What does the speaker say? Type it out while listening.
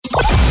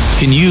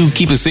Can you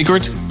keep a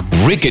secret?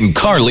 Rick and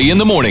Carly in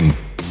the morning.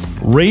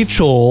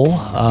 Rachel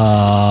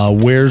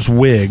wears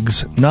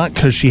wigs, not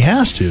because she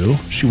has to.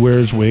 She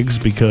wears wigs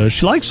because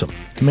she likes them.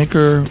 They make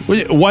her.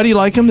 Why do you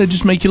like them? They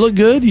just make you look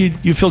good?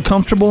 You feel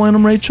comfortable in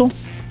them, Rachel?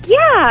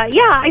 Yeah.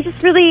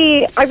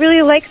 I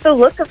really like the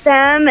look of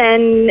them,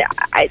 and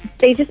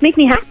they just make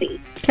me happy.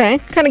 Okay.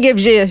 Kind of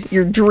gives you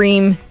your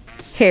dream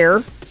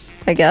hair,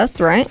 I guess,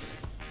 right?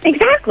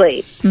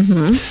 Exactly.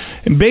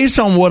 Mm-hmm. And based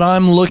on what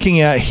I'm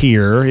looking at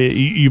here,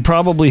 you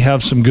probably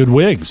have some good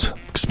wigs.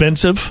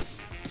 Expensive?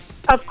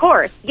 Of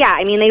course. Yeah,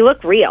 I mean, they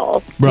look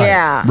real. Right,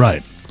 yeah.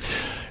 Right.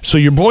 So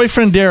your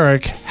boyfriend,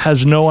 Derek,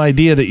 has no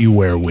idea that you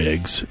wear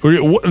wigs.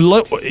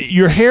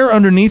 Your hair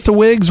underneath the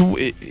wigs?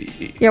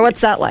 Yeah,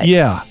 what's that like?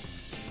 Yeah.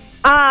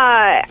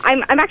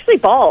 I'm actually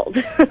bald.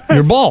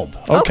 You're bald.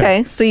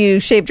 Okay, so you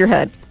shaved your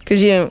head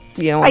because you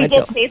don't want I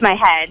to did shave my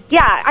head.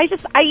 Yeah, I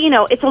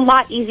it's a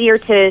lot easier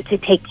to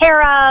take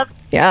care of.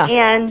 Yeah.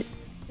 And,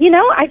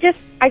 I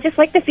just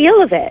like the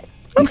feel of it.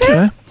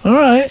 Okay. All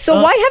right. So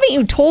why haven't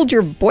you told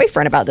your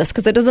boyfriend about this?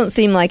 Because it doesn't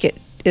seem like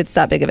it's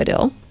that big of a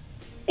deal.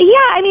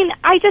 Yeah, I mean,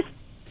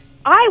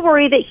 I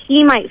worry that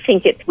he might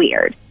think it's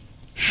weird.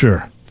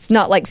 Sure. It's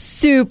not like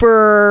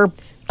super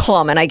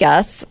common, I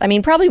guess. I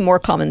mean, probably more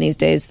common these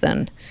days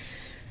than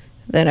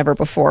ever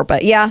before.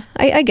 But yeah,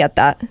 I get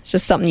that. It's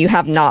just something you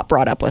have not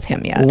brought up with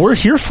him yet. Well, we're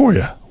here for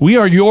you. We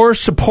are your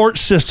support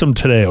system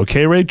today,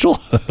 okay, Rachel?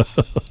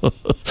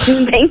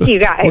 Thank you,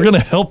 guys. We're going to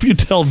help you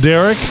tell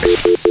Derek.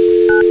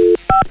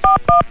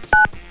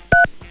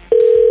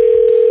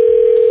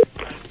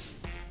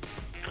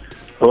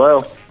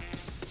 Hello.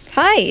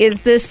 Hi,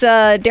 is this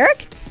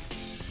Derek?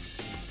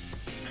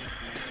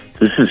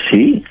 This is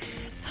he.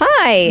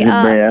 Hi. May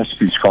I ask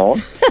who's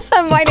calling?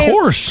 Of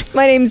course.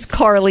 My name's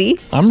Carly.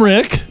 I'm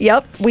Rick.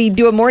 Yep, we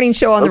do a morning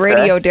show on the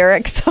radio,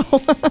 Derek. So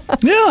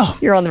yeah,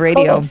 you're on the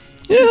radio. Oh.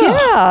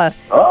 Yeah.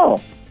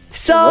 Oh.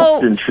 So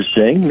that's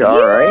interesting.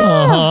 All right.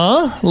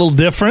 A little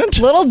different.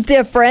 The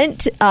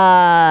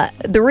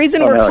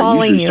reason we're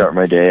calling you. Start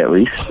my day at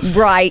least.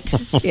 Right.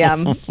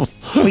 Yeah,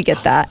 we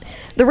get that.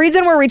 The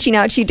reason we're reaching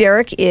out to you,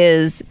 Derek,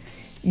 is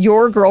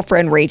your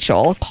girlfriend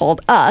Rachel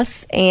called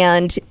us,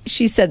 and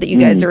she said that you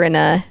guys are in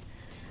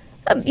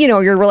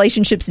your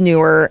relationship's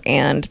newer,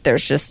 and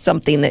there's just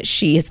something that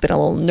she has been a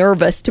little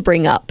nervous to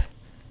bring up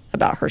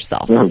about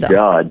herself. Oh,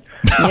 God.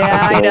 Yeah,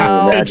 I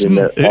know. It's on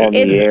the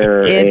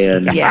air.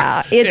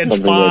 It's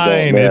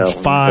fine. It's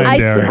fine,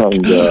 Derek.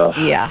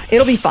 Yeah,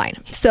 it'll be fine.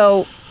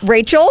 So,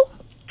 Rachel?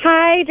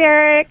 Hi,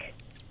 Derek.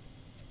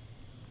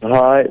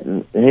 Hi.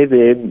 Hey,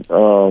 babe.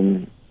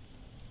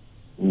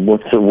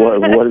 What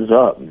is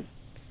up?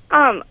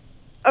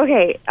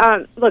 Okay.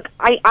 Look,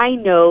 I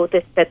know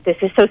that this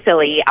is so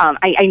silly.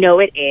 I know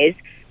it is.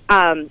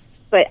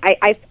 But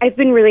I've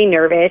been really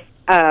nervous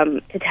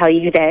to tell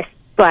you this.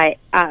 But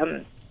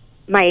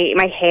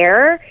my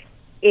hair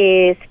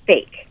is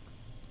fake.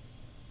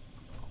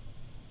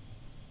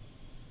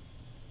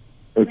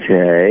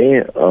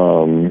 Okay.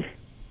 Don't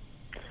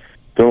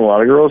a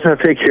lot of girls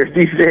have fake hair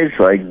these days?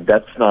 Like,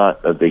 that's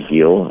not a big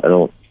deal.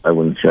 I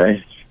wouldn't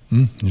say.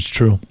 It's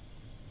true.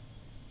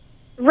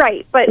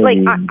 Right, but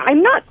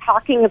I'm not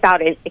talking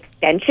about an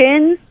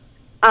extension.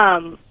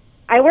 I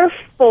wear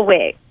full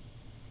wig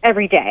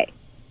every day.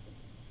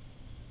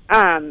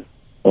 So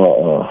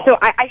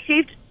I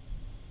shaved.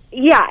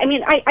 Yeah, I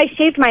mean, I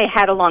shaved my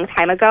head a long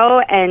time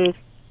ago, and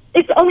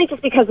it's only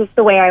just because it's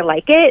the way I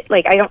like it.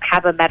 Like, I don't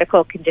have a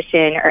medical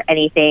condition or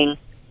anything.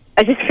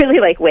 I just really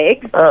like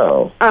wigs.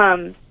 Oh.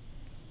 But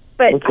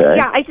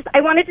yeah,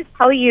 I wanted to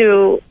tell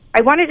you. I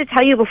wanted to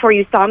tell you before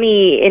you saw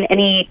me in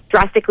any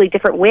drastically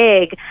different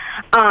wig.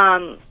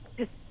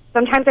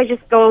 Sometimes I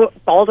just go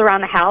bald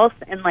around the house,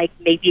 and like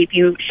maybe if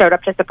you showed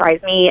up to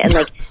surprise me and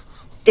like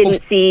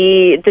didn't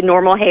see the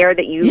normal hair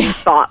that you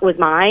thought was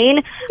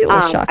mine, it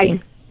was shocking. I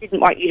just didn't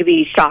want you to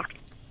be shocked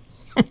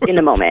in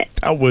the moment.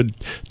 I would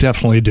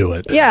definitely do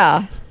it.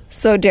 Yeah.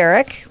 So,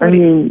 Derek, I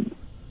mean,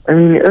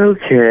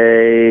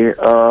 okay.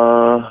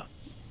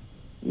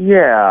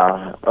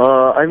 Yeah.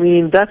 I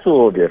mean, that's a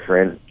little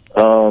different.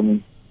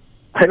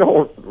 I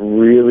don't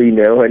really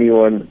know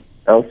anyone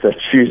else that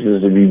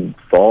chooses to be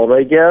bald,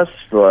 I guess,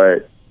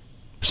 but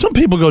some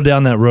people go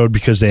down that road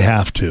because they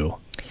have to.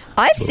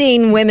 I've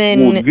seen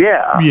women...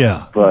 Well,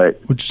 yeah. But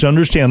which is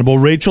understandable.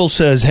 Rachel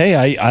says,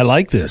 hey, I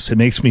like this. It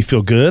makes me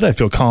feel good. I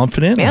feel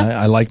confident.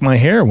 Yeah. I like my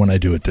hair when I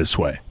do it this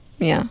way.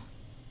 Yeah.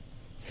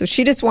 So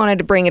she just wanted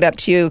to bring it up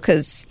to you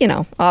because,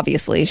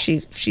 obviously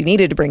she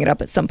needed to bring it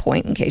up at some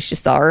point in case you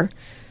saw her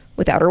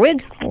without her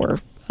wig or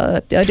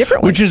a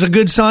different wig. Which is a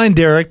good sign,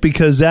 Derek,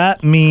 because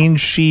that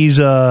means she's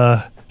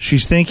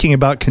thinking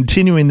about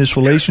continuing this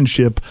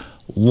relationship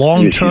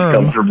long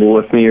term. She's comfortable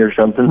with me or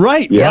something?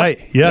 Right, yep.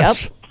 Right,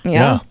 yes. Yep.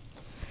 Yeah.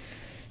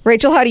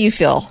 Rachel, how do you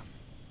feel?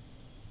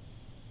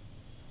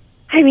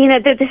 I mean,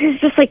 this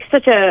is just like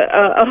such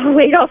a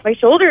weight off my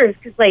shoulders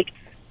because, like,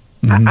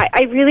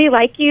 I really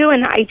like you,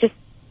 and I just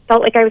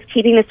felt like I was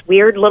keeping this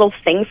weird little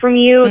thing from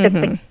you that's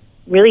like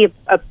really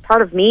a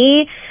part of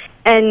me,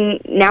 and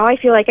now I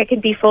feel like I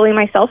can be fully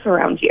myself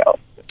around you.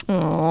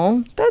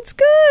 Oh, that's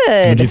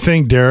good. What do you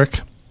think,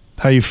 Derek?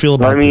 How you feel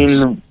about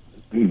this?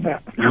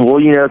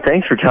 Well,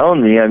 thanks for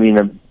telling me. I mean,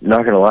 I'm not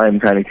going to lie. I'm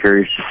kind of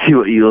curious to see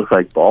what you look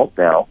like bald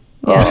now.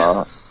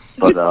 Yeah.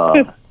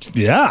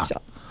 Yeah.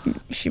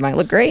 She might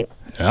look great.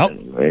 Yep.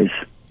 Anyways.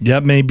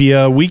 That may be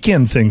a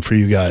weekend thing for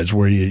you guys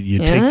where you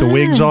take the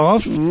wigs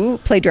off. Ooh,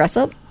 play dress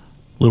up.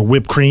 Little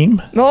whipped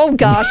cream. Oh,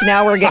 gosh.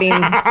 Now we're getting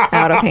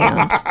out of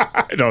hand.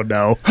 I don't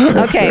know.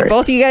 Okay.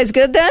 Both of you guys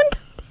good then?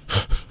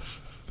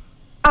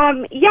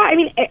 Yeah, I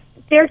mean,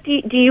 Derek,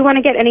 do you want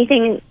to get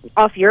anything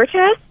off your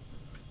chest?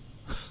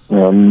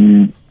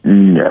 No.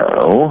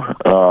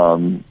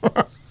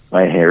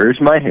 My hair is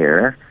my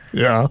hair.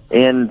 Yeah.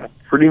 And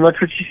pretty much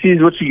what you see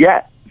is what you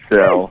get.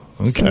 So,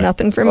 So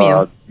nothing from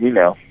you.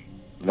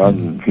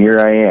 Here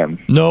I am.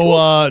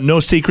 No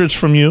secrets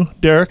from you,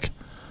 Derek?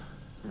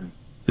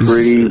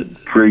 Pretty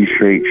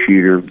straight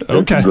shooter.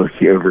 Okay.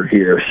 Look over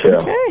here. So.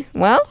 Okay.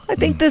 Well, I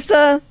think this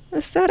had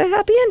a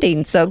happy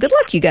ending. So good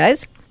luck, you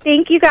guys.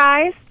 Thank you,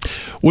 guys.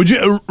 Would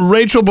you,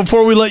 Rachel?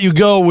 Before we let you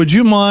go, would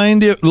you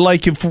mind if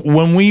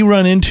when we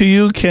run into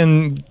you,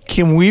 can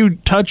we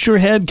touch your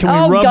head? Can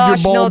we rub your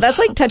bald? No, that's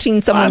like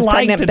touching someone's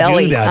pregnant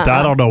belly. Do that.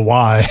 I don't know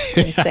why.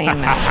 I'm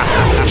saying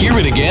that. Hear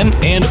it again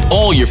and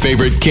all your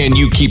favorite Can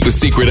You Keep a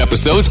Secret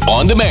episodes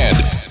on demand